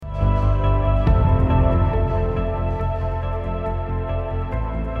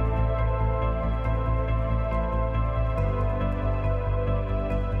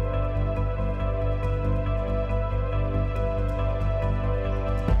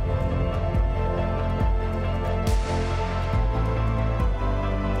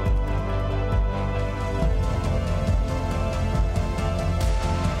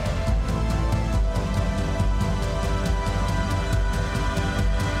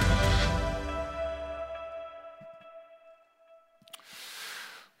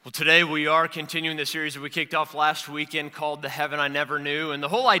Well, today we are continuing the series that we kicked off last weekend called The Heaven I Never Knew. And the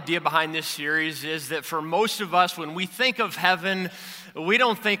whole idea behind this series is that for most of us, when we think of heaven, we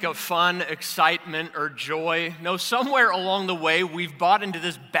don't think of fun, excitement, or joy. No, somewhere along the way, we've bought into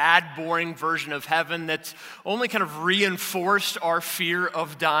this bad, boring version of heaven that's only kind of reinforced our fear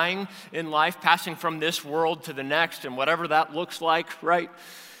of dying in life, passing from this world to the next, and whatever that looks like, right?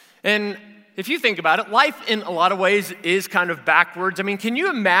 And if you think about it, life in a lot of ways is kind of backwards. I mean, can you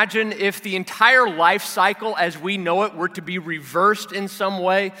imagine if the entire life cycle as we know it were to be reversed in some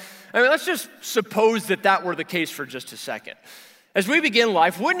way? I mean, let's just suppose that that were the case for just a second. As we begin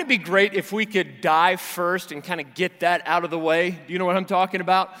life, wouldn't it be great if we could die first and kind of get that out of the way? Do you know what I'm talking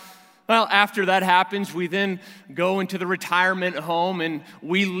about? Well, after that happens, we then go into the retirement home and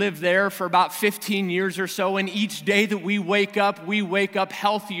we live there for about 15 years or so. And each day that we wake up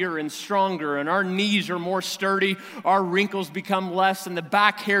healthier and stronger, and our knees are more sturdy, our wrinkles become less, and the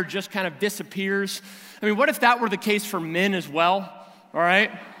back hair just kind of disappears. I mean, what if that were the case for men as well? All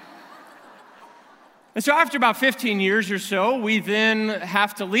right? And so after about 15 years or so, we then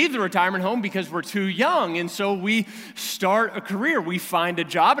have to leave the retirement home because we're too young. And so we start a career. We find a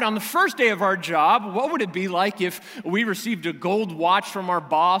job. And on the first day of our job, what would it be like if we received a gold watch from our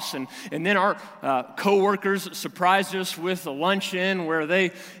boss and then our coworkers surprised us with a luncheon where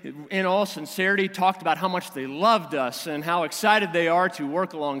they, in all sincerity, talked about how much they loved us and how excited they are to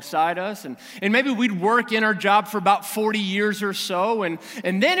work alongside us. And maybe we'd work in our job for about 40 years or so. And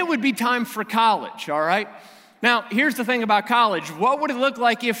then it would be time for college, all right? Now, here's the thing about college. What would it look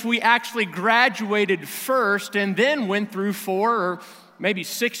like if we actually graduated first and then went through 4 or maybe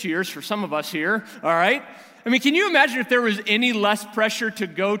 6 years for some of us here, all right? I mean, can you imagine if there was any less pressure to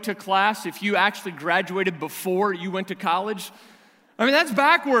go to class if you actually graduated before you went to college? I mean, that's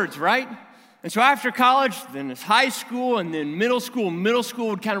backwards, right? And so after college, then it's high school, and then middle school. Middle school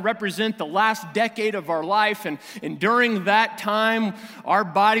would kind of represent the last decade of our life, and during that time, our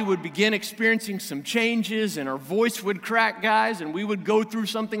body would begin experiencing some changes, and our voice would crack, guys, and we would go through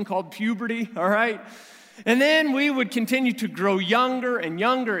something called puberty, all right? And then we would continue to grow younger and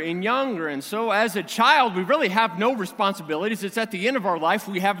younger and younger. And so as a child, we really have no responsibilities. It's at the end of our life.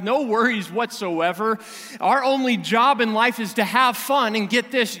 We have no worries whatsoever. Our only job in life is to have fun. And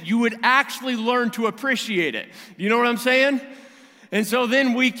get this, you would actually learn to appreciate it. You know what I'm saying? And so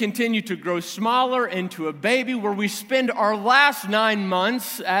then we continue to grow smaller into a baby where we spend our last 9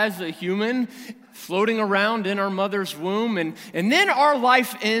 months as a human floating around in our mother's womb, and then our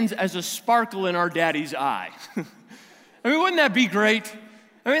life ends as a sparkle in our daddy's eye. I mean, wouldn't that be great?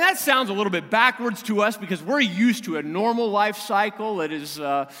 I mean, that sounds a little bit backwards to us because we're used to a normal life cycle that is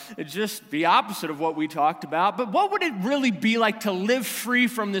it's just the opposite of what we talked about. But what would it really be like to live free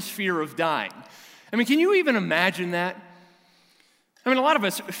from this fear of dying? I mean, can you even imagine that? I mean, a lot of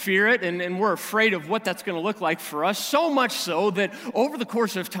us fear it, and we're afraid of what that's going to look like for us, so much so that over the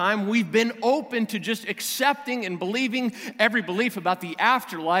course of time, we've been open to just accepting and believing every belief about the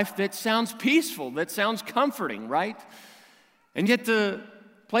afterlife that sounds peaceful, that sounds comforting, right? And yet the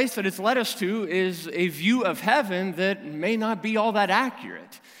place that it's led us to is a view of heaven that may not be all that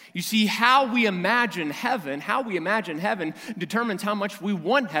accurate. You see, how we imagine heaven determines how much we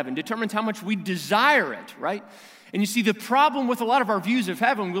want heaven, determines how much we desire it, right? And you see, the problem with a lot of our views of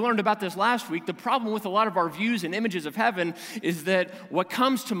heaven, we learned about this last week, the problem with a lot of our views and images of heaven is that what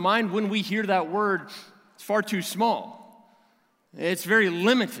comes to mind when we hear that word is far too small. It's very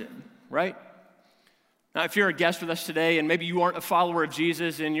limited, right? Now, if you're a guest with us today and maybe you aren't a follower of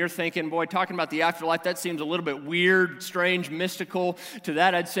Jesus and you're thinking, boy, talking about the afterlife, that seems a little bit weird, strange, mystical. To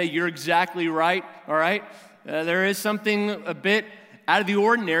that, I'd say you're exactly right, all right? There is something a bit out of the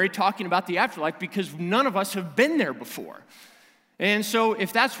ordinary talking about the afterlife because none of us have been there before. And so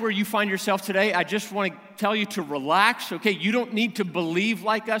if that's where you find yourself today, I just want to tell you to relax, okay? You don't need to believe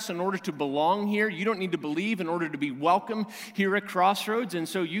like us in order to belong here. You don't need to believe in order to be welcome here at Crossroads. And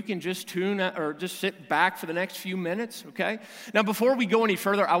so you can just tune or just sit back for the next few minutes, okay? Now, before we go any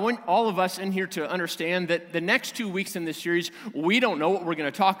further, I want all of us in here to understand that the next 2 weeks in this series, we don't know what we're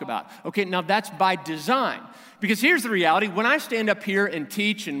going to talk about. Okay, now that's by design. Because here's the reality, when I stand up here and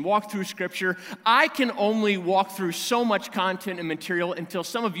teach and walk through Scripture, I can only walk through so much content and material until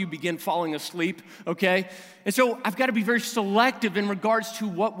some of you begin falling asleep, okay? And so I've got to be very selective in regards to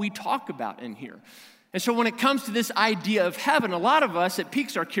what we talk about in here. And so when it comes to this idea of heaven, a lot of us, it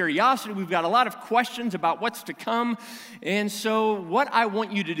piques our curiosity. We've got a lot of questions about what's to come. And so what I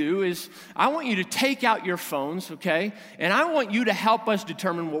want you to do is I want you to take out your phones, okay? And I want you to help us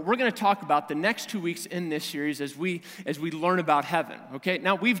determine what we're going to talk about the next 2 weeks in this series as we learn about heaven, okay?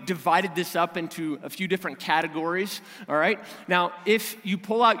 Now, we've divided this up into a few different categories, all right? Now, if you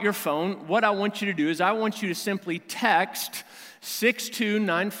pull out your phone, what I want you to do is I want you to simply text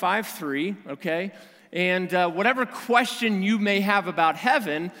 62953, okay? And whatever question you may have about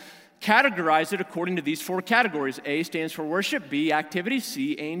heaven, categorize it according to these 4 categories. A stands for worship, B, activities,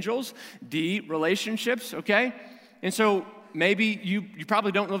 C, angels, D, relationships, okay? And so maybe you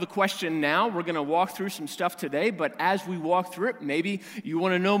probably don't know the question now. We're going to walk through some stuff today, but as we walk through it, maybe you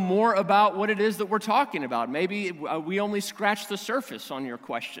want to know more about what it is that we're talking about. Maybe we only scratched the surface on your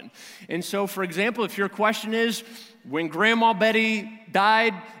question. And so, for example, if your question is, when Grandma Betty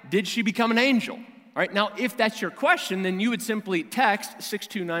died, did she become an angel? All right, now, if that's your question, then you would simply text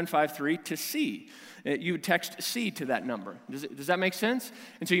 62953 to C. You would text C to that number. Does that make sense?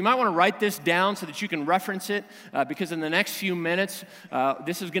 And so you might want to write this down so that you can reference it, because in the next few minutes,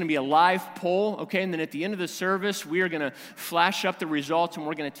 this is going to be a live poll, okay? And then at the end of the service, we are going to flash up the results, and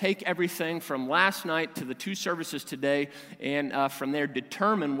we're going to take everything from last night to the 2 services today, and from there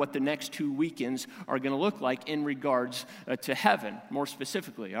determine what the next 2 weekends are going to look like in regards to heaven, more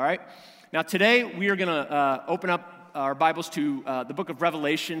specifically, all right? Now, today, we are going to open up our Bibles to the book of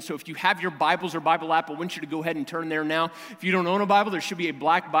Revelation. So if you have your Bibles or Bible app, I want you to go ahead and turn there now. If you don't own a Bible, there should be a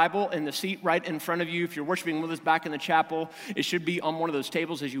black Bible in the seat right in front of you. If you're worshiping with us back in the chapel, it should be on one of those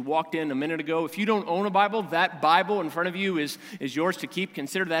tables as you walked in a minute ago. If you don't own a Bible, that Bible in front of you is yours to keep.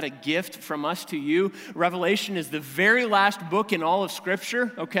 Consider that a gift from us to you. Revelation is the very last book in all of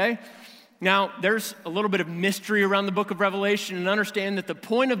Scripture, okay? Now, there's a little bit of mystery around the book of Revelation, and understand that the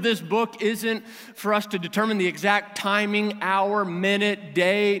point of this book isn't for us to determine the exact timing, hour, minute,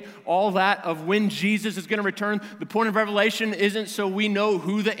 day, all that of when Jesus is going to return. The point of Revelation isn't so we know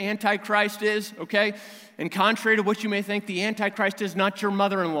who the Antichrist is, okay? And contrary to what you may think, the Antichrist is not your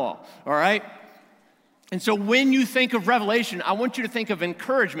mother-in-law, all right? And so when you think of Revelation, I want you to think of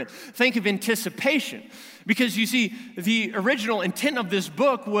encouragement, think of anticipation. Because you see, the original intent of this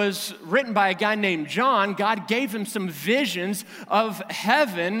book was written by a guy named John. God gave him some visions of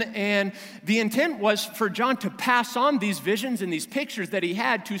heaven, and the intent was for John to pass on these visions and these pictures that he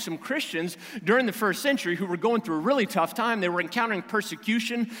had to some Christians during the first century who were going through a really tough time. They were encountering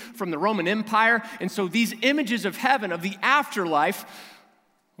persecution from the Roman Empire, and so these images of heaven, of the afterlife,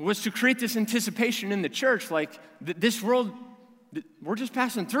 was to create this anticipation in the church, like this world, we're just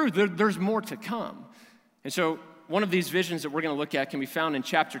passing through. There's more to come. And so one of these visions that we're going to look at can be found in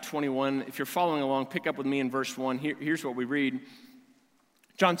chapter 21. If you're following along, pick up with me in verse 1. Here's what we read.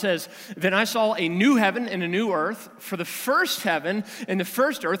 John says, "Then I saw a new heaven and a new earth, for the first heaven and the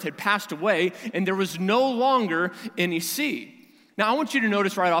first earth had passed away, and there was no longer any sea." Now, I want you to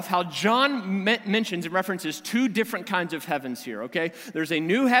notice right off how John mentions and references 2 different kinds of heavens here, okay? There's a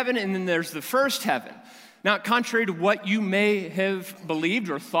new heaven, and then there's the first heaven. Now, contrary to what you may have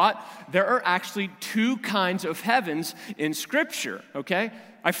believed or thought, there are actually 2 kinds of heavens in Scripture, okay?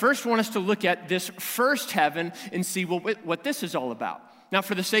 I first want us to look at this first heaven and see what this is all about. Now,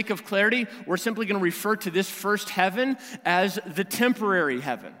 for the sake of clarity, we're simply going to refer to this first heaven as the temporary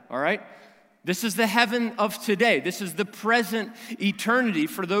heaven, all right? This is the heaven of today. This is the present eternity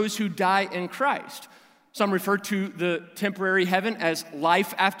for those who die in Christ. Some refer to the temporary heaven as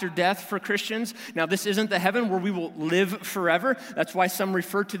life after death for Christians. Now, this isn't the heaven where we will live forever. That's why some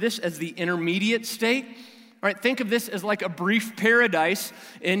refer to this as the intermediate state. All right, think of this as like a brief paradise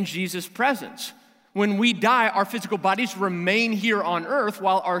in Jesus' presence. When we die, our physical bodies remain here on earth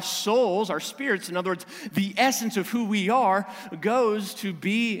while our souls, our spirits, in other words, the essence of who we are, goes to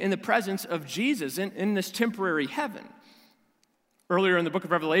be in the presence of Jesus in this temporary heaven. Earlier in the book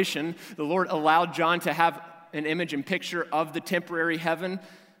of Revelation, the Lord allowed John to have an image and picture of the temporary heaven.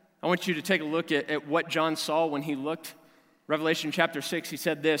 I want you to take a look at what John saw when he looked. Revelation chapter 6, he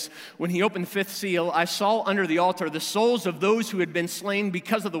said this, "When he opened the 5th seal, I saw under the altar the souls of those who had been slain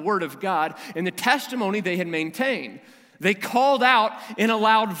because of the word of God and the testimony they had maintained. They called out in a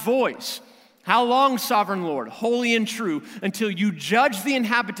loud voice, 'How long, sovereign Lord, holy and true, until you judge the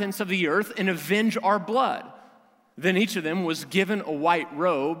inhabitants of the earth and avenge our blood?' Then each of them was given a white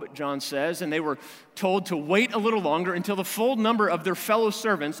robe," John says, "and they were told to wait a little longer until the full number of their fellow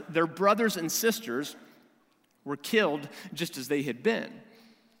servants, their brothers and sisters, were killed just as they had been."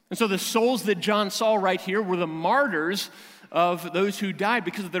 And so the souls that John saw right here were the martyrs of those who died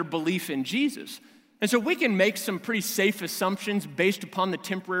because of their belief in Jesus. And so we can make some pretty safe assumptions based upon the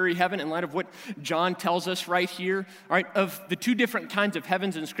temporary heaven in light of what John tells us right here. All right, of the two different kinds of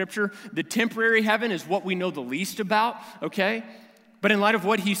heavens in Scripture, the temporary heaven is what we know the least about, okay? But in light of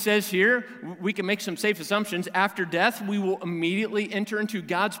what he says here, we can make some safe assumptions. After death, we will immediately enter into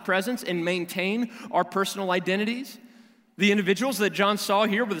God's presence and maintain our personal identities. The individuals that John saw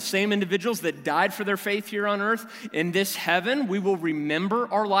here were the same individuals that died for their faith here on earth. In this heaven, we will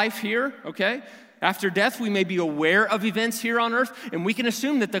remember our life here, okay? After death, we may be aware of events here on earth, and we can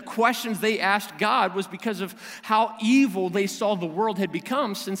assume that the questions they asked God was because of how evil they saw the world had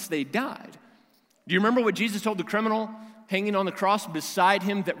become since they died. Do you remember what Jesus told the criminal hanging on the cross beside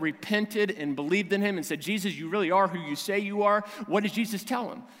him that repented and believed in him and said, Jesus, you really are who you say you are? What did Jesus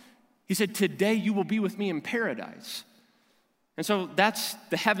tell him? He said, today you will be with me in paradise. And so that's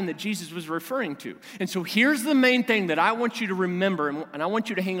the heaven that Jesus was referring to. And so here's the main thing that I want you to remember and I want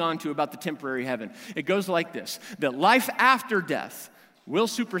you to hang on to about the temporary heaven. It goes like this, that life after death will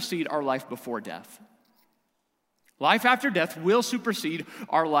supersede our life before death. Life after death will supersede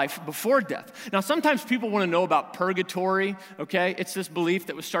our life before death. Now, sometimes people want to know about purgatory, okay? It's this belief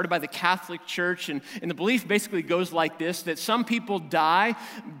that was started by the Catholic Church, and the belief basically goes like this, that some people die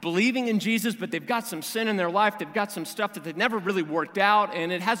believing in Jesus, but they've got some sin in their life, they've got some stuff that they've never really worked out,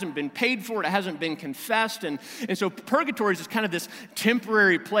 and it hasn't been paid for, it hasn't been confessed, and so purgatory is just kind of this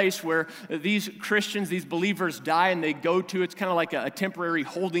temporary place where these Christians, these believers die and they go to, it's kind of like a temporary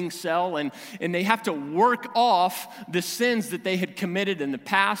holding cell, and they have to work off the sins that they had committed in the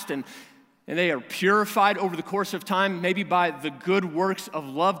past, and they are purified over the course of time, maybe by the good works of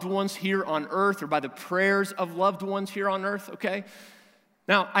loved ones here on earth or by the prayers of loved ones here on earth, okay?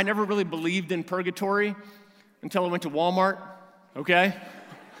 Now, I never really believed in purgatory until I went to Walmart, okay?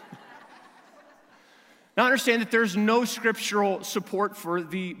 Now, understand that there's no scriptural support for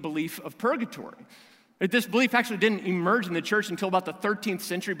the belief of purgatory. This belief actually didn't emerge in the church until about the 13th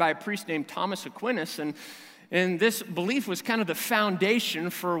century by a priest named Thomas Aquinas, and this belief was kind of the foundation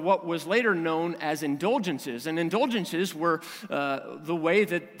for what was later known as indulgences. And indulgences were the way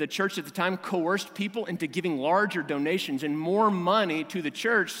that the church at the time coerced people into giving larger donations and more money to the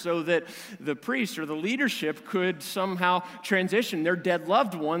church so that the priest or the leadership could somehow transition their dead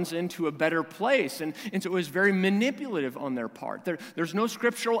loved ones into a better place. And so it was very manipulative on their part. There's no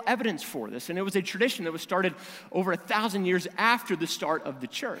scriptural evidence for this. And it was a tradition that was started over 1,000 years after the start of the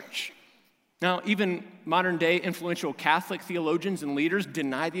church. Now, even modern-day influential Catholic theologians and leaders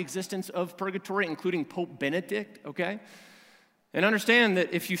deny the existence of purgatory, including Pope Benedict, okay? And understand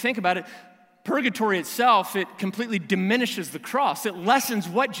that if you think about it, purgatory itself, it completely diminishes the cross. It lessens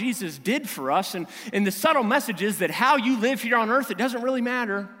what Jesus did for us, and the subtle message is that how you live here on earth, it doesn't really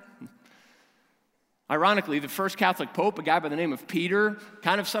matter. Ironically, the first Catholic pope, a guy by the name of Peter,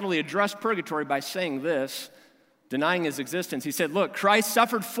 kind of subtly addressed purgatory by saying this, denying his existence. He said, look, Christ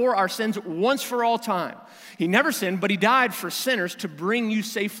suffered for our sins once for all time. He never sinned, but he died for sinners to bring you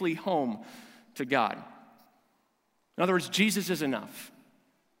safely home to God. In other words, Jesus is enough.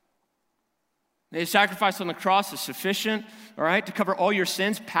 His sacrifice on the cross is sufficient, all right, to cover all your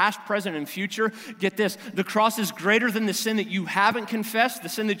sins, past, present, and future. Get this, the cross is greater than the sin that you haven't confessed, the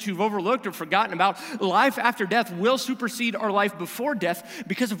sin that you've overlooked or forgotten about. Life after death will supersede our life before death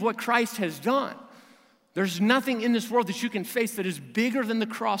because of what Christ has done. There's nothing in this world that you can face that is bigger than the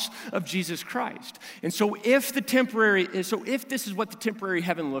cross of Jesus Christ. And so if this is what the temporary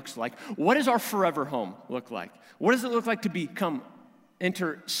heaven looks like, what does our forever home look like? What does it look like to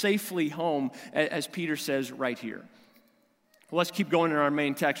enter safely home, as Peter says right here? Well, let's keep going in our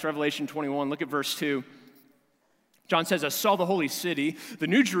main text, Revelation 21. Look at verse 2. John says, I saw the holy city, the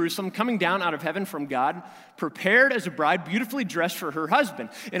new Jerusalem, coming down out of heaven from God, prepared as a bride, beautifully dressed for her husband.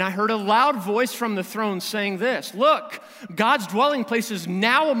 And I heard a loud voice from the throne saying this, look, God's dwelling place is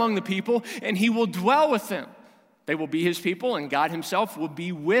now among the people, and he will dwell with them. They will be his people, and God himself will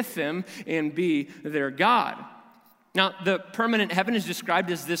be with them and be their God. Now, the permanent heaven is described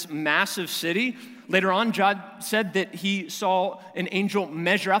as this massive city. Later on, John said that he saw an angel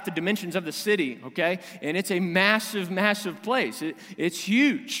measure out the dimensions of the city, okay? And it's a massive, massive place. It's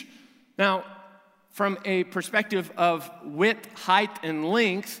huge. Now, from a perspective of width, height, and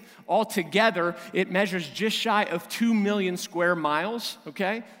length, altogether, it measures just shy of 2 million square miles,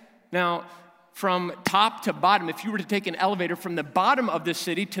 okay? Now, from top to bottom, if you were to take an elevator from the bottom of the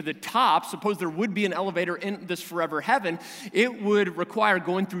city to the top, suppose there would be an elevator in this forever heaven, it would require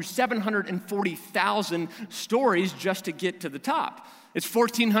going through 740,000 stories just to get to the top. It's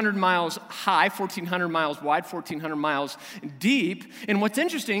 1,400 miles high, 1,400 miles wide, 1,400 miles deep. And what's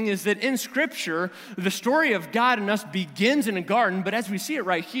interesting is that in Scripture, the story of God and us begins in a garden, but as we see it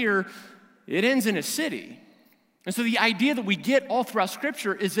right here, it ends in a city. And so the idea that we get all throughout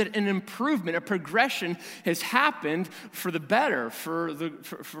Scripture is that an improvement, a progression has happened for the better,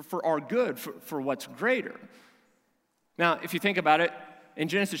 for our good, for what's greater. Now, if you think about it, in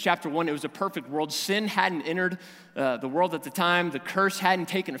Genesis chapter 1, it was a perfect world. Sin hadn't entered the world at the time. The curse hadn't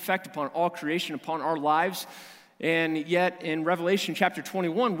taken effect upon all creation, upon our lives. And yet in Revelation chapter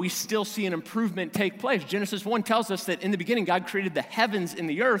 21, we still see an improvement take place. Genesis 1 tells us that in the beginning, God created the heavens and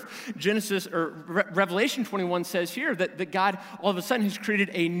the earth. Revelation 21 says here that God all of a sudden has created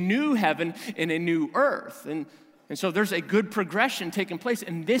a new heaven and a new earth. And so there's a good progression taking place,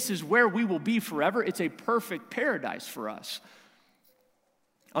 and this is where we will be forever. It's a perfect paradise for us.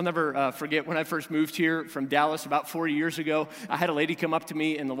 I'll never forget when I first moved here from Dallas about 40 years ago. I had a lady come up to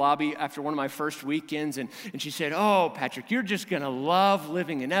me in the lobby after one of my first weekends, and she said, "Oh, Patrick, you're just going to love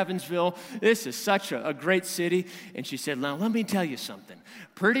living in Evansville. This is such a great city." And she said, "Now, let me tell you something.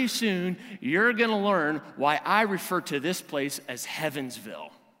 Pretty soon, you're going to learn why I refer to this place as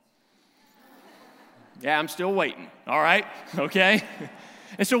Heavensville." Yeah, I'm still waiting, all right? Okay?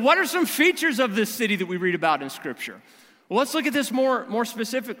 And so what are some features of this city that we read about in Scripture? Well, let's look at this more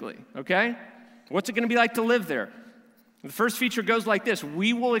specifically, okay? What's it going to be like to live there? The first feature goes like this: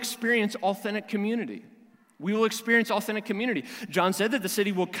 we will experience authentic community. We will experience authentic community. John said that the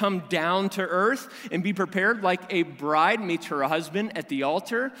city will come down to earth and be prepared like a bride meets her husband at the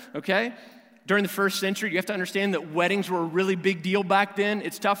altar, okay? During the first century, you have to understand that weddings were a really big deal back then.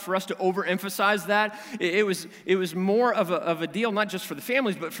 It's tough for us to overemphasize that. It was more of a deal, not just for the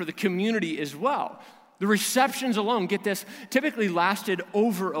families, but for the community as well. The receptions alone, get this, typically lasted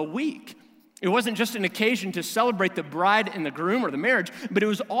over a week. It wasn't just an occasion to celebrate the bride and the groom or the marriage, but it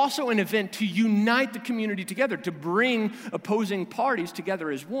was also an event to unite the community together, to bring opposing parties together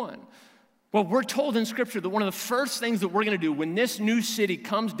as one. Well, we're told in Scripture that one of the first things that we're going to do when this new city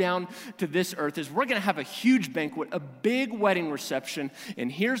comes down to this earth is we're going to have a huge banquet, a big wedding reception,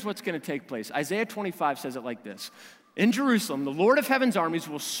 and here's what's going to take place. Isaiah 25 says it like this: "In Jerusalem, the Lord of heaven's armies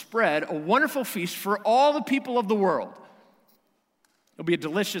will spread a wonderful feast for all the people of the world. It'll be a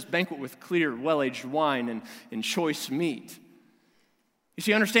delicious banquet with clear, well-aged wine and choice meat." You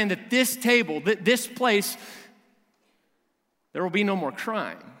see, understand that this table, this place, there will be no more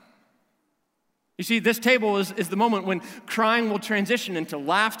crying. You see, this table is the moment when crying will transition into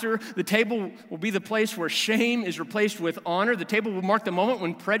laughter. The table will be the place where shame is replaced with honor. The table will mark the moment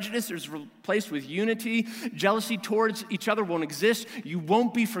when prejudice is replaced with unity. Jealousy towards each other won't exist. You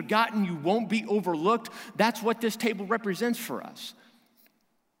won't be forgotten. You won't be overlooked. That's what this table represents for us.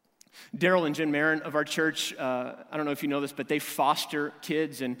 Daryl and Jen Marin of our church, I don't know if you know this, but they foster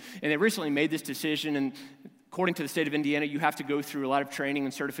kids, and they recently made this decision. And according to the state of Indiana, you have to go through a lot of training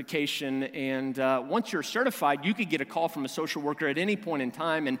and certification, and once you're certified, you could get a call from a social worker at any point in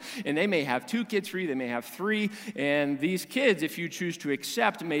time, and they may have 2 kids for you, they may have 3, and these kids, if you choose to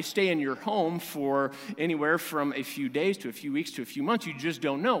accept, may stay in your home for anywhere from a few days to a few weeks to a few months. You just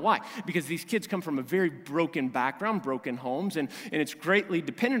don't know. Why? Because these kids come from a very broken background, broken homes, and it's greatly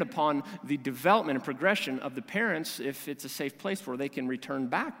dependent upon the development and progression of the parents if it's a safe place where they can return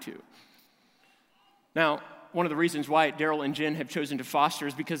back to. Now, one of the reasons why Daryl and Jen have chosen to foster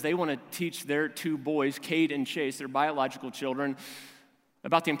is because they want to teach their 2 boys, Cade and Chase, their biological children,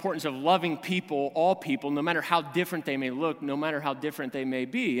 about the importance of loving people, all people, no matter how different they may look, no matter how different they may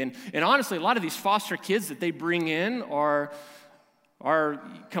be. And honestly, a lot of these foster kids that they bring in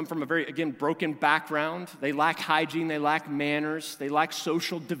come from a very, again, broken background. They lack hygiene, they lack manners, they lack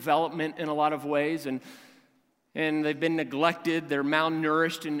social development in a lot of ways, and they've been neglected, they're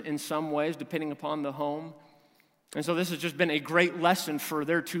malnourished in some ways, depending upon the home. And so this has just been a great lesson for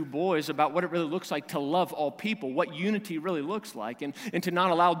their 2 boys about what it really looks like to love all people, what unity really looks like, and to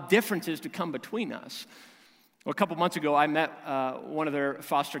not allow differences to come between us. Well, a couple months ago, I met one of their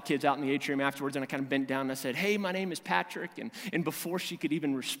foster kids out in the atrium afterwards, and I kind of bent down and I said, "Hey, my name is Patrick." And before she could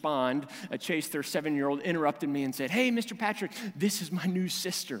even respond, Chase, their 7-year-old, interrupted me and said, "Hey, Mr. Patrick, this is my new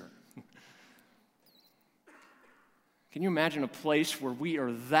sister." Can you imagine a place where we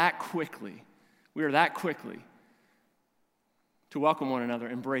are that quickly to welcome one another,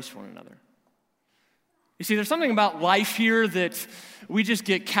 embrace one another? You see, there's something about life here that we just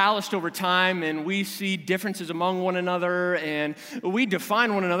get calloused over time, and we see differences among one another, and we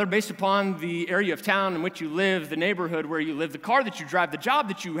define one another based upon the area of town in which you live, the neighborhood where you live, the car that you drive, the job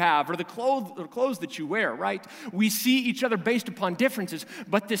that you have, or the clothes that you wear, right? We see each other based upon differences,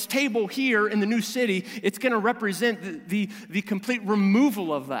 but this table here in the new city, it's going to represent the complete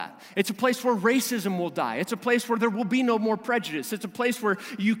removal of that. It's a place where racism will die. It's a place where there will be no more prejudice. It's a place where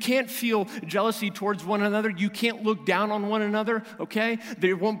you can't feel jealousy towards one another another. You can't look down on one another, okay?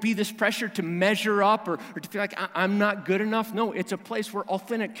 There won't be this pressure to measure up or to feel like I'm not good enough. No, it's a place where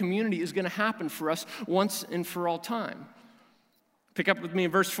authentic community is going to happen for us once and for all time. Pick up with me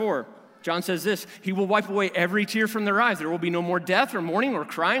in verse 4. John says this, he will wipe away every tear from their eyes. There will be no more death or mourning or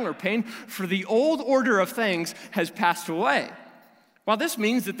crying or pain, for the old order of things has passed away. While this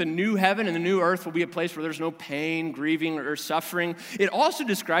means that the new heaven and the new earth will be a place where there's no pain, grieving, or suffering, it also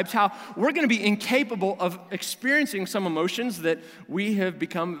describes how we're going to be incapable of experiencing some emotions that we have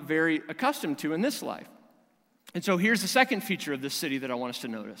become very accustomed to in this life. And so here's the second feature of this city that I want us to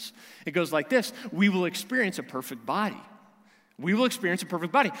notice. It goes like this, we will experience a perfect body. We will experience a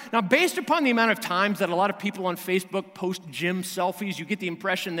perfect body. Now, based upon the amount of times that a lot of people on Facebook post gym selfies, you get the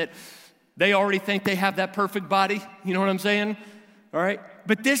impression that they already think they have that perfect body. You know what I'm saying? All right?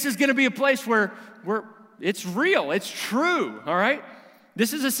 But this is going to be a place where it's real. It's true. All right?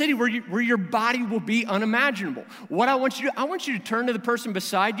 This is a city where your body will be unimaginable. What I want you to turn to the person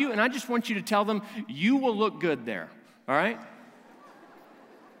beside you, and I just want you to tell them, you will look good there. All right?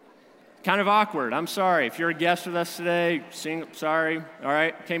 Kind of awkward. I'm sorry. If you're a guest with us today, sorry. All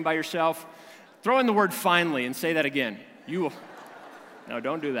right? Came by yourself. Throw in the word finally and say that again. You will. No,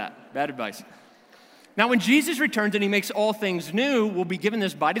 don't do that. Bad advice. Now, when Jesus returns and he makes all things new, we'll be given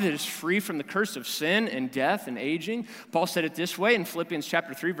this body that is free from the curse of sin and death and aging. Paul said it this way in Philippians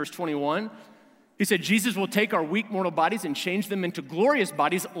chapter 3, verse 21. He said, Jesus will take our weak mortal bodies and change them into glorious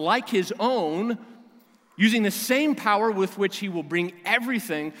bodies like his own, using the same power with which he will bring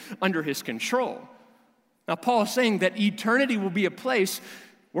everything under his control. Now, Paul is saying that eternity will be a place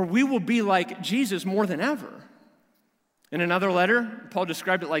where we will be like Jesus more than ever. In another letter, Paul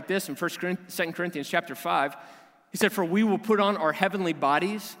described it like this in 2 Corinthians chapter 5. He said, for we will put on our heavenly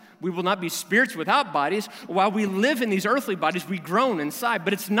bodies. We will not be spirits without bodies. While we live in these earthly bodies, we groan inside.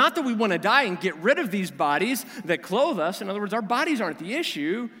 But it's not that we want to die and get rid of these bodies that clothe us. In other words, our bodies aren't the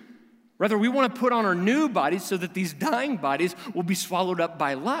issue. Rather, we want to put on our new bodies so that these dying bodies will be swallowed up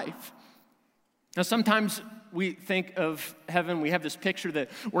by life. Now, sometimes we think of heaven, we have this picture that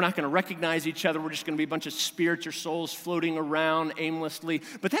we're not going to recognize each other. We're just going to be a bunch of spirits or souls floating around aimlessly.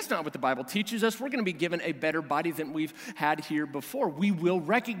 But that's not what the Bible teaches us. We're going to be given a better body than we've had here before. We will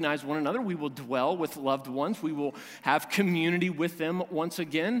recognize one another. We will dwell with loved ones. We will have community with them once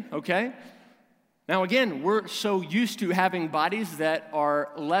again, okay? Now, again, we're so used to having bodies that are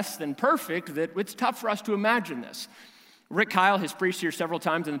less than perfect that it's tough for us to imagine this. Rick Kyle has preached here several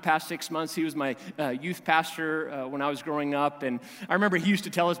times in the past 6 months. He was my youth pastor when I was growing up, and I remember he used to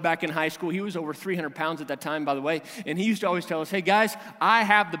tell us back in high school, he was over 300 pounds at that time, by the way, and he used to always tell us, hey guys, I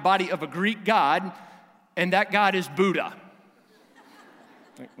have the body of a Greek god, and that god is Buddha.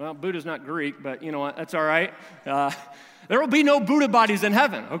 Well, Buddha's not Greek, but you know what, that's all right. There will be no Buddha bodies in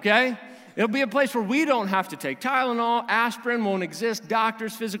heaven, okay? It'll be a place where we don't have to take Tylenol, aspirin won't exist,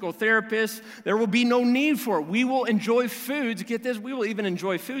 doctors, physical therapists. There will be no need for it. We will enjoy foods. Get this, we will even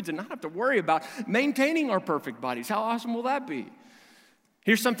enjoy foods and not have to worry about maintaining our perfect bodies. How awesome will that be?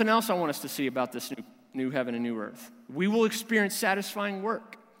 Here's something else I want us to see about this new heaven and new earth. We will experience satisfying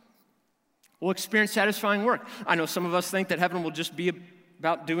work. We'll experience satisfying work. I know some of us think that heaven will just be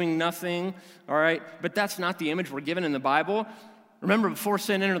about doing nothing, all right? But that's not the image we're given in the Bible. Remember, before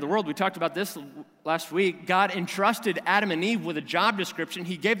sin entered the world, we talked about this last week, God entrusted Adam and Eve with a job description.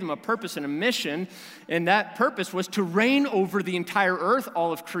 He gave them a purpose and a mission, and that purpose was to reign over the entire earth,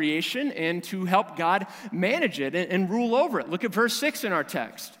 all of creation, and to help God manage it and rule over it. Look at verse 6 in our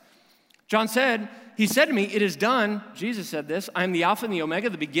text. John said, he said to me, it is done. Jesus said this, I am the Alpha and the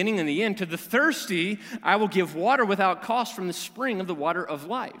Omega, the beginning and the end. To the thirsty, I will give water without cost from the spring of the water of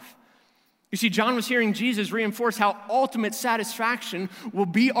life. You see, John was hearing Jesus reinforce how ultimate satisfaction will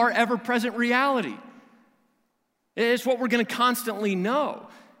be our ever-present reality. It's what we're going to constantly know.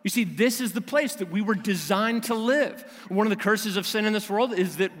 You see, this is the place that we were designed to live. One of the curses of sin in this world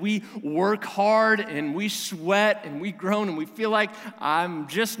is that we work hard and we sweat and we groan and we feel like I'm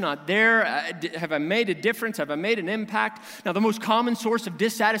just not there. Have I made a difference? Have I made an impact? Now, the most common source of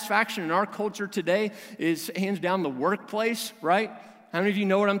dissatisfaction in our culture today is hands down the workplace, right? How many of you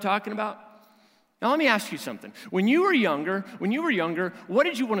know what I'm talking about? Now, let me ask you something. When you were younger, what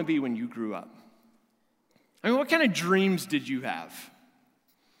did you want to be when you grew up? I mean, what kind of dreams did you have?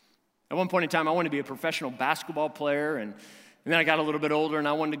 At one point in time, I wanted to be a professional basketball player, and then I got a little bit older, and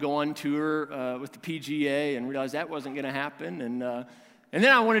I wanted to go on tour with the PGA and realized that wasn't going to happen. And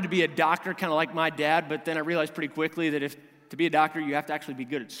then I wanted to be a doctor, kind of like my dad, but then I realized pretty quickly that to be a doctor, you have to actually be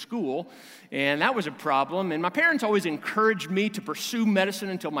good at school, and that was a problem. And my parents always encouraged me to pursue medicine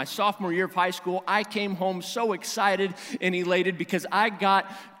until my sophomore year of high school. I came home so excited and elated because I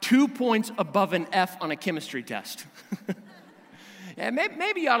got 2 points above an F on a chemistry test. Yeah,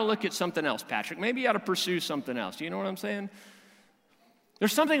 maybe you ought to look at something else, Patrick. Maybe you ought to pursue something else. You know what I'm saying?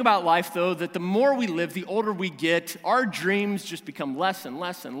 There's something about life, though, that the more we live, the older we get, our dreams just become less and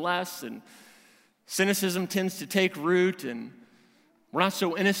less and less, and cynicism tends to take root, and we're not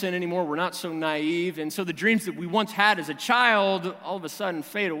so innocent anymore. We're not so naive. And so the dreams that we once had as a child all of a sudden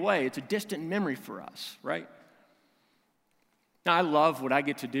fade away. It's a distant memory for us, right? Now, I love what I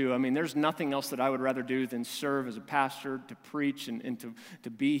get to do. I mean, there's nothing else that I would rather do than serve as a pastor, to preach, and to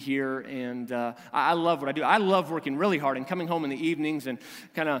be here. And I love what I do. I love working really hard and coming home in the evenings and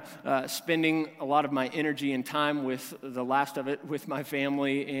kind of spending a lot of my energy and time with the last of it with my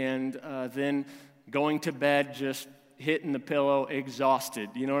family, and then going to bed just hitting the pillow exhausted.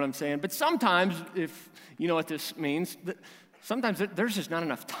 You know what I'm saying? But sometimes, if you know what this means, sometimes there's just not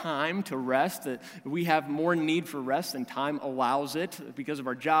enough time to rest, that we have more need for rest than time allows it because of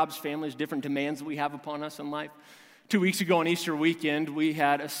our jobs, families, different demands that we have upon us in life. 2 weeks ago on Easter weekend, we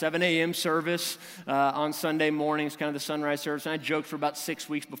had a 7 a.m. service on Sunday mornings, kind of the sunrise service. And I joked for about 6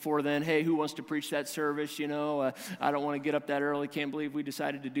 weeks before then, hey, who wants to preach that service? You know, I don't want to get up that early. Can't believe we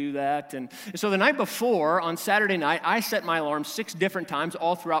decided to do that. And so the night before, on Saturday night, I set my alarm 6 different times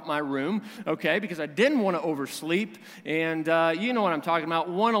all throughout my room, okay, because I didn't want to oversleep. And you know what I'm talking about.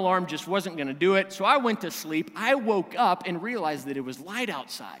 One alarm just wasn't going to do it. So I went to sleep. I woke up and realized that it was light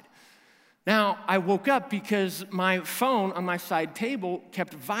outside. Now, I woke up because my phone on my side table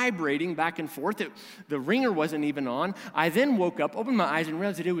kept vibrating back and forth. The ringer wasn't even on. I then woke up, opened my eyes, and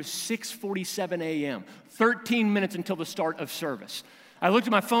realized that it was 6:47 a.m., 13 minutes until the start of service. I looked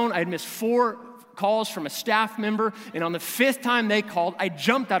at my phone. I had missed 4 calls from a staff member, and on the 5th time they called, I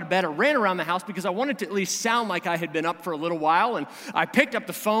jumped out of bed. I ran around the house because I wanted to at least sound like I had been up for a little while, and I picked up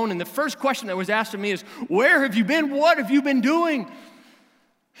the phone, and the first question that was asked of me is, where have you been? What have you been doing?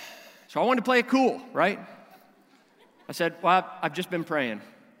 So I wanted to play it cool, right? I said, well, I've just been praying.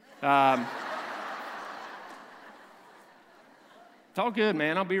 It's all good,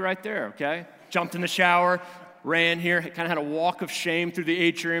 man. I'll be right there, okay? Jumped in the shower, ran here, kind of had a walk of shame through the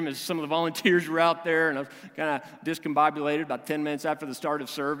atrium as some of the volunteers were out there, and I was kind of discombobulated about 10 minutes after the start of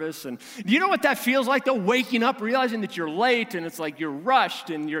service. And do you know what that feels like, though? Waking up, realizing that you're late, and it's like you're rushed,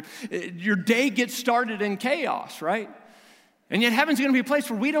 and your day gets started in chaos, right? And yet heaven's going to be a place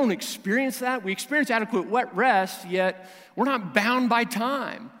where we don't experience that. We experience adequate rest, yet we're not bound by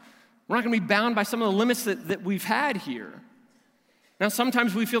time. We're not going to be bound by some of the limits that we've had here. Now,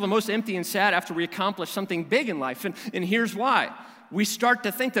 sometimes we feel the most empty and sad after we accomplish something big in life, and here's why. We start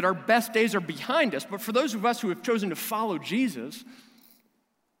to think that our best days are behind us, but for those of us who have chosen to follow Jesus,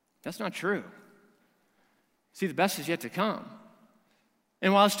 that's not true. See, the best is yet to come.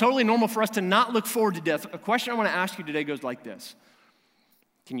 And while it's totally normal for us to not look forward to death, a question I want to ask you today goes like this.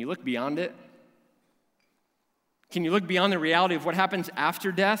 Can you look beyond it? Can you look beyond the reality of what happens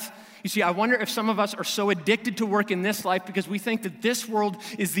after death? You see, I wonder if some of us are so addicted to work in this life because we think that this world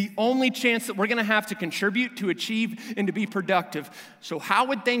is the only chance that we're going to have to contribute, to achieve, and to be productive. So how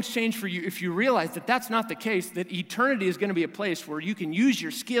would things change for you if you realize that that's not the case, that eternity is going to be a place where you can use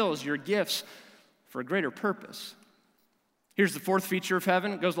your skills, your gifts for a greater purpose? Here's the 4th feature of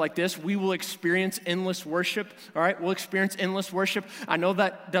heaven. It goes like this. We will experience endless worship. All right, we'll experience endless worship. I know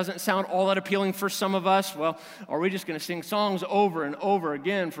that doesn't sound all that appealing for some of us. Well, are we just going to sing songs over and over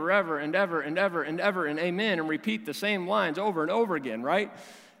again forever and ever and ever and ever and amen and repeat the same lines over and over again, right?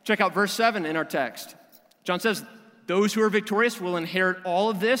 Check out verse 7 in our text. John says, those who are victorious will inherit all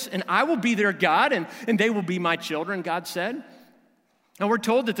of this, and I will be their God, and they will be my children, God said. Now, we're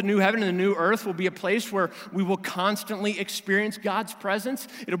told that the new heaven and the new earth will be a place where we will constantly experience God's presence.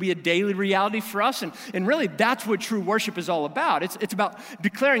 It'll be a daily reality for us, and really that's what true worship is all about. It's about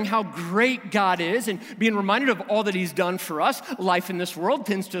declaring how great God is and being reminded of all that he's done for us. Life in this world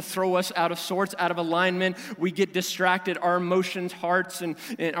tends to throw us out of sorts, out of alignment. We get distracted, our emotions, hearts, and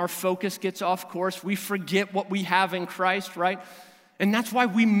our focus gets off course. We forget what we have in Christ, right? And that's why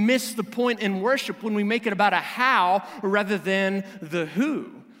we miss the point in worship when we make it about a how rather than the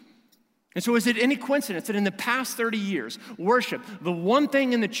who. And so is it any coincidence that in the past 30 years, worship, the one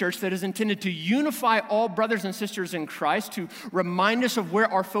thing in the church that is intended to unify all brothers and sisters in Christ, to remind us of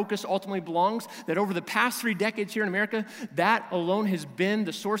where our focus ultimately belongs, that over the past 3 decades here in America, that alone has been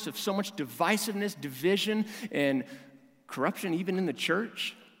the source of so much divisiveness, division, and corruption even in the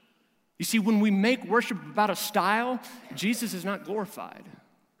church? You see, when we make worship about a style, Jesus is not glorified.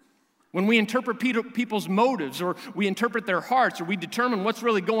 When we interpret people's motives, or we interpret their hearts, or we determine what's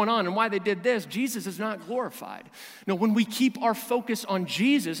really going on and why they did this, Jesus is not glorified. No, when we keep our focus on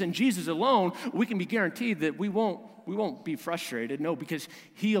Jesus and Jesus alone, we can be guaranteed that we won't be frustrated. No, because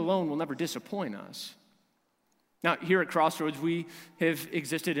he alone will never disappoint us. Now, here at Crossroads, we have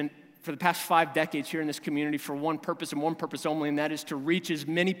existed for the past 5 decades here in this community for one purpose and one purpose only, and that is to reach as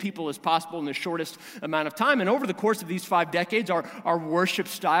many people as possible in the shortest amount of time. And over the course of these 5 decades, our worship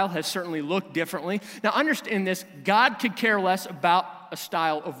style has certainly looked differently. Now, understand this, God could care less about a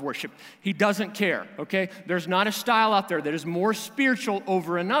style of worship. He doesn't care, okay? There's not a style out there that is more spiritual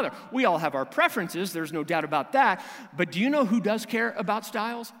over another. We all have our preferences, there's no doubt about that. But do you know who does care about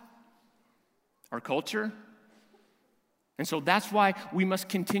styles? Our culture. And so that's why we must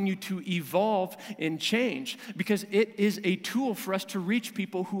continue to evolve and change, because it is a tool for us to reach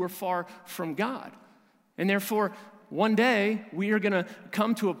people who are far from God. And therefore, one day, we are going to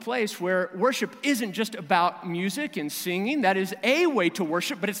come to a place where worship isn't just about music and singing. That is a way to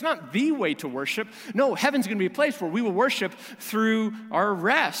worship, but it's not the way to worship. No, heaven's going to be a place where we will worship through our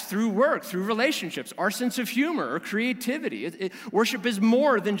rest, through work, through relationships, our sense of humor or creativity. Worship is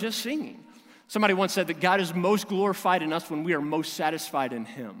more than just singing. Somebody once said that God is most glorified in us when we are most satisfied in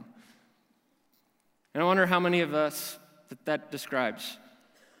him. And I wonder how many of us that describes.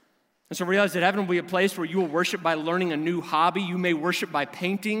 And so realize that heaven will be a place where you will worship by learning a new hobby. You may worship by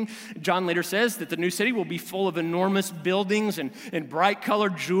painting. John later says that the new city will be full of enormous buildings and bright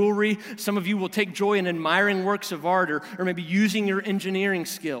colored jewelry. Some of you will take joy in admiring works of art or maybe using your engineering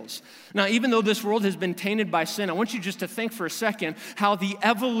skills. Now, even though this world has been tainted by sin, I want you just to think for a second how the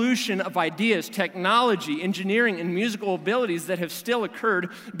evolution of ideas, technology, engineering, and musical abilities that have still occurred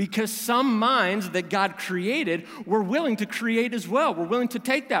because some minds that God created were willing to create as well. We're willing to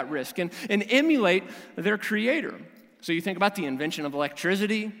take that risk and emulate their creator. So you think about the invention of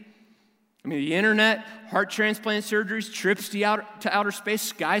electricity, the internet, heart transplant surgeries, trips to outer space,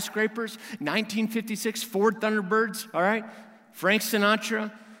 skyscrapers, 1956 Ford Thunderbirds, all right? Frank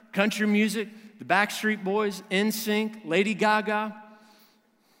Sinatra, country music, the Backstreet Boys, NSYNC, Lady Gaga.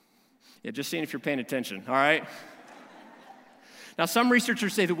 Yeah, just seeing if you're paying attention, all right? Now, some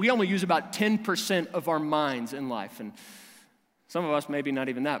researchers say that we only use about 10% of our minds in life, and some of us maybe not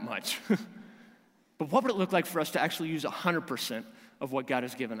even that much. But what would it look like for us to actually use 100% of what God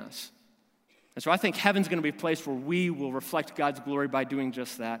has given us? And so I think heaven's going to be a place where we will reflect God's glory by doing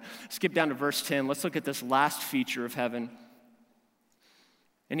just that. Skip down to verse 10. Let's look at this last feature of heaven.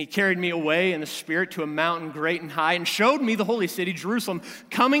 And he carried me away in the spirit to a mountain great and high and showed me the holy city, Jerusalem,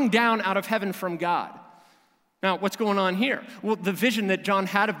 coming down out of heaven from God. Now, what's going on here? Well, the vision that John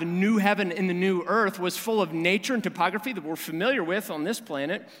had of the new heaven and the new earth was full of nature and topography that we're familiar with on this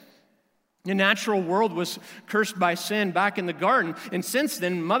planet. The natural world was cursed by sin back in the garden, and since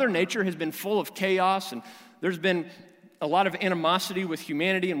then, Mother Nature has been full of chaos, and there's been a lot of animosity with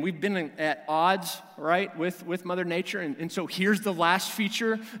humanity, and we've been at odds, right, with Mother Nature. And so here's the last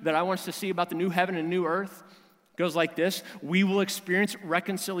feature that I want us to see about the new heaven and new earth. It goes like this: we will experience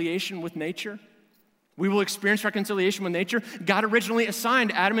reconciliation with nature. We will experience reconciliation with nature. God originally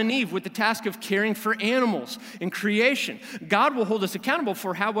assigned Adam and Eve with the task of caring for animals in creation. God will hold us accountable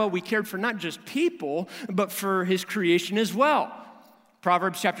for how well we cared for not just people, but for his creation as well.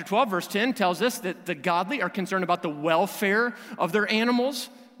 Proverbs chapter 12, verse 10 tells us that the godly are concerned about the welfare of their animals.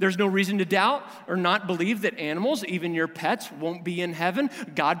 There's no reason to doubt or not believe that animals, even your pets, won't be in heaven.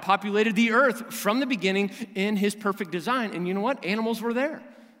 God populated the earth from the beginning in his perfect design. And you know what? Animals were there.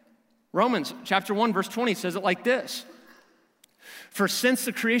 Romans chapter 1, verse 20 says it like this: for since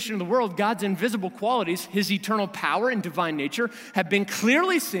the creation of the world, God's invisible qualities, his eternal power and divine nature, have been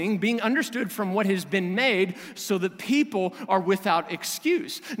clearly seen, being understood from what has been made, so that people are without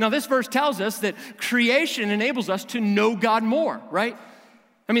excuse. Now, this verse tells us that creation enables us to know God more, right?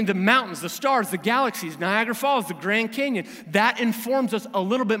 The mountains, the stars, the galaxies, Niagara Falls, the Grand Canyon, that informs us a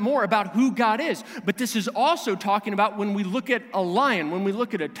little bit more about who God is. But this is also talking about when we look at a lion, when we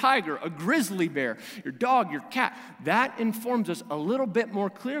look at a tiger, a grizzly bear, your dog, your cat, that informs us a little bit more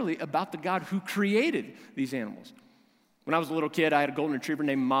clearly about the God who created these animals. When I was a little kid, I had a golden retriever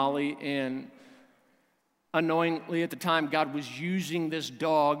named Molly, and unknowingly at the time, God was using this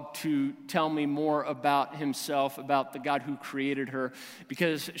dog to tell me more about himself, about the God who created her,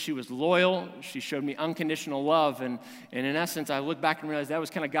 because she was loyal, she showed me unconditional love, and in essence, I look back and realize that was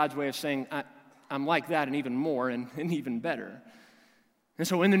kind of God's way of saying, I'm like that and even more and even better. And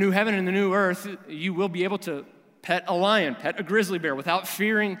so in the new heaven and the new earth, you will be able to pet a lion, pet a grizzly bear without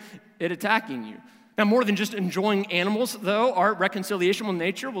fearing it attacking you. Now, more than just enjoying animals, though, our reconciliation with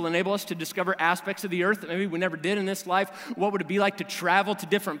nature will enable us to discover aspects of the earth that maybe we never did in this life. What would it be like to travel to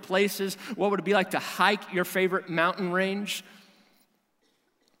different places? What would it be like to hike your favorite mountain range?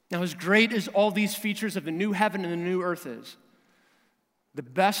 Now, as great as all these features of the new heaven and the new earth is, the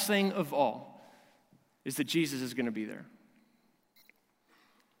best thing of all is that Jesus is going to be there.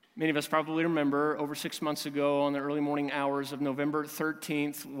 Many of us probably remember over 6 months ago on the early morning hours of November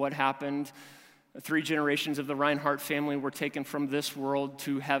 13th, what happened. 3 generations of the Reinhardt family were taken from this world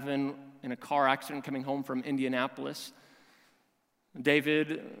to heaven in a car accident coming home from Indianapolis.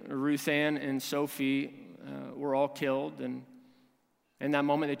 David, Ruth Ann, and Sophie were all killed, and in that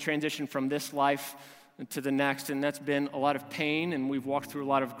moment they transitioned from this life to the next, and that's been a lot of pain, and we've walked through a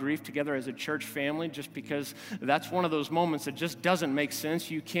lot of grief together as a church family, just because that's one of those moments that just doesn't make sense.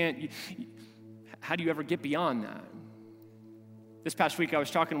 How do you ever get beyond that? This past week, I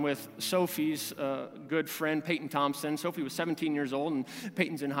was talking with Sophie's good friend, Peyton Thompson. Sophie was 17 years old, and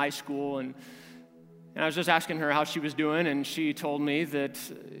Peyton's in high school, and I was just asking her how she was doing, and she told me that,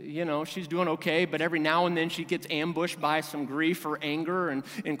 she's doing okay, but every now and then she gets ambushed by some grief or anger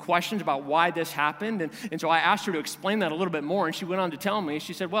and questions about why this happened. And so I asked her to explain that a little bit more, and she went on to tell me.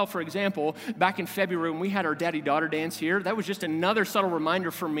 She said, well, for example, back in February when we had our daddy-daughter dance here, that was just another subtle reminder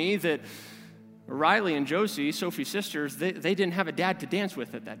for me that Riley and Josie, Sophie's sisters, they didn't have a dad to dance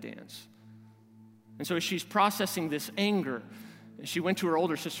with at that dance. And so as she's processing this anger, she went to her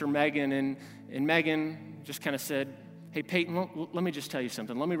older sister, Megan, and Megan just kind of said, hey, Peyton, let me just tell you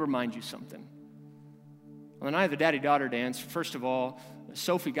something. Let me remind you something. On the night of the daddy-daughter dance, first of all,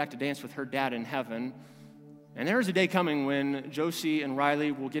 Sophie got to dance with her dad in heaven. And there is a day coming when Josie and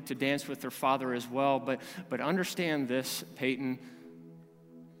Riley will get to dance with their father as well. But understand this, Peyton.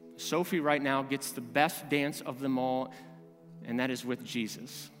 Sophie right now gets the best dance of them all, and that is with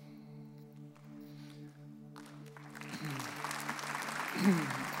Jesus.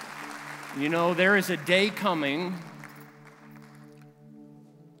 There is a day coming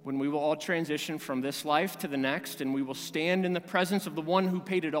when we will all transition from this life to the next, and we will stand in the presence of the one who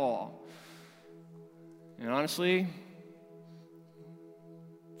paid it all. And honestly,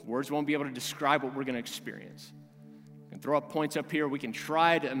 words won't be able to describe what we're going to experience. We can throw up points up here. We can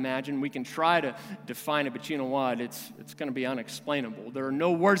try to imagine. We can try to define it, but you know what? It's going to be unexplainable. There are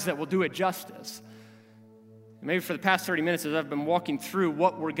no words that will do it justice. And maybe for the past 30 minutes as I've been walking through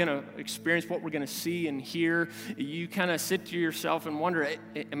what we're going to experience, what we're going to see and hear, you kind of sit to yourself and wonder,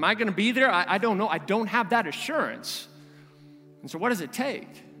 am I going to be there? I don't know. I don't have that assurance. And so what does it take?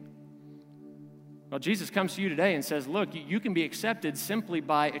 Well, Jesus comes to you today and says, look, you can be accepted simply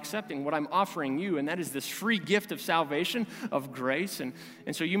by accepting what I'm offering you, and that is this free gift of salvation, of grace. And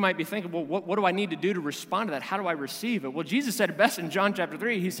so you might be thinking, well, what do I need to do to respond to that? How do I receive it? Well, Jesus said it best in John chapter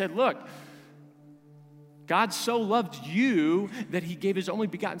 3. He said, look, God so loved you that he gave his only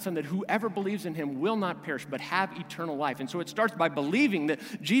begotten son that whoever believes in him will not perish but have eternal life. And so it starts by believing that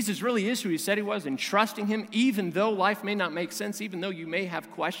Jesus really is who he said he was and trusting him even though life may not make sense, even though you may have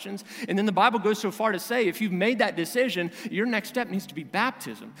questions. And then the Bible goes so far to say if you've made that decision, your next step needs to be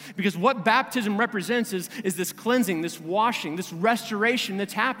baptism. Because what baptism represents is this cleansing, this washing, this restoration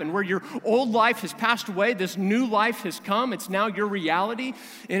that's happened where your old life has passed away, this new life has come, it's now your reality,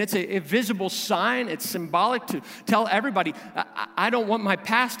 and it's a visible sign, it's symbolic to tell everybody, I don't want my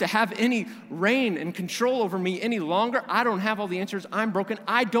past to have any reign and control over me any longer. I don't have all the answers. I'm broken.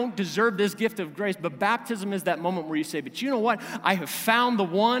 I don't deserve this gift of grace. But baptism is that moment where you say, but you know what? I have found the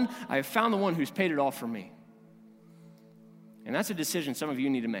one who's paid it all for me. And that's a decision some of you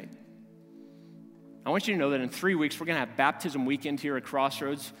need to make. I want you to know that in 3 weeks, we're going to have baptism weekend here at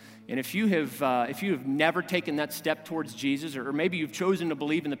Crossroads. And if you have never taken that step towards Jesus, or maybe you've chosen to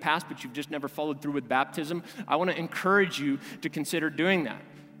believe in the past, but you've just never followed through with baptism, I want to encourage you to consider doing that.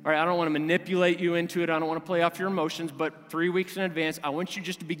 All right, I don't want to manipulate you into it. I don't want to play off your emotions, but 3 weeks in advance, I want you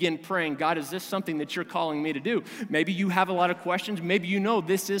just to begin praying, God, is this something that you're calling me to do? Maybe you have a lot of questions. Maybe you know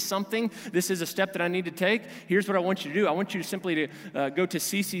this is a step that I need to take. Here's what I want you to do. I want you to simply go to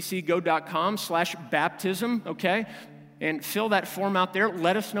cccgo.com/baptism, okay? And fill that form out there.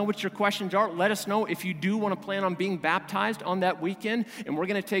 Let us know what your questions are. Let us know if you do want to plan on being baptized on that weekend, and we're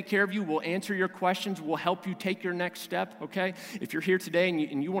going to take care of you. We'll answer your questions. We'll help you take your next step, okay? If you're here today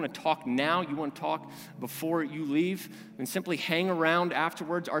and you want to talk now, you want to talk before you leave, then simply hang around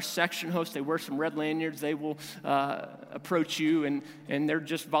afterwards. Our section hosts, they wear some red lanyards. They will approach you, and they're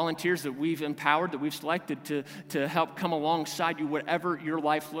just volunteers that we've empowered, that we've selected to help come alongside you, whatever your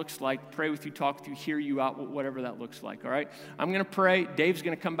life looks like, pray with you, talk with you, hear you out, whatever that looks like, all right? I'm going to pray. Dave's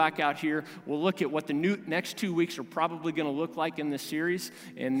going to come back out here. We'll look at what the next 2 weeks are probably going to look like in this series,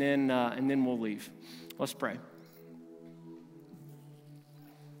 and then we'll leave. Let's pray.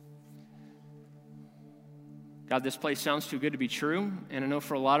 God, this place sounds too good to be true, and I know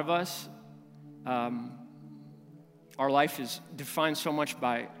for a lot of us, our life is defined so much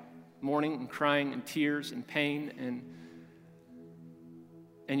by mourning and crying and tears and pain,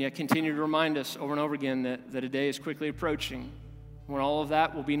 and yet continue to remind us over and over again that a day is quickly approaching when all of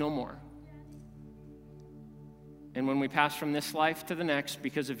that will be no more. And when we pass from this life to the next,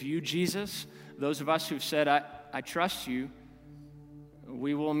 because of you, Jesus, those of us who've said, I trust you,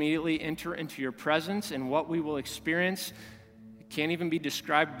 we will immediately enter into your presence, and what we will experience can't even be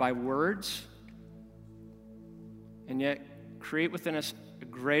described by words, and yet create within us a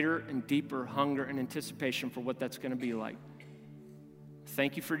greater and deeper hunger and anticipation for what that's going to be like.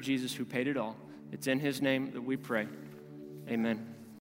 Thank you for Jesus who paid it all. It's in his name that we pray. Amen.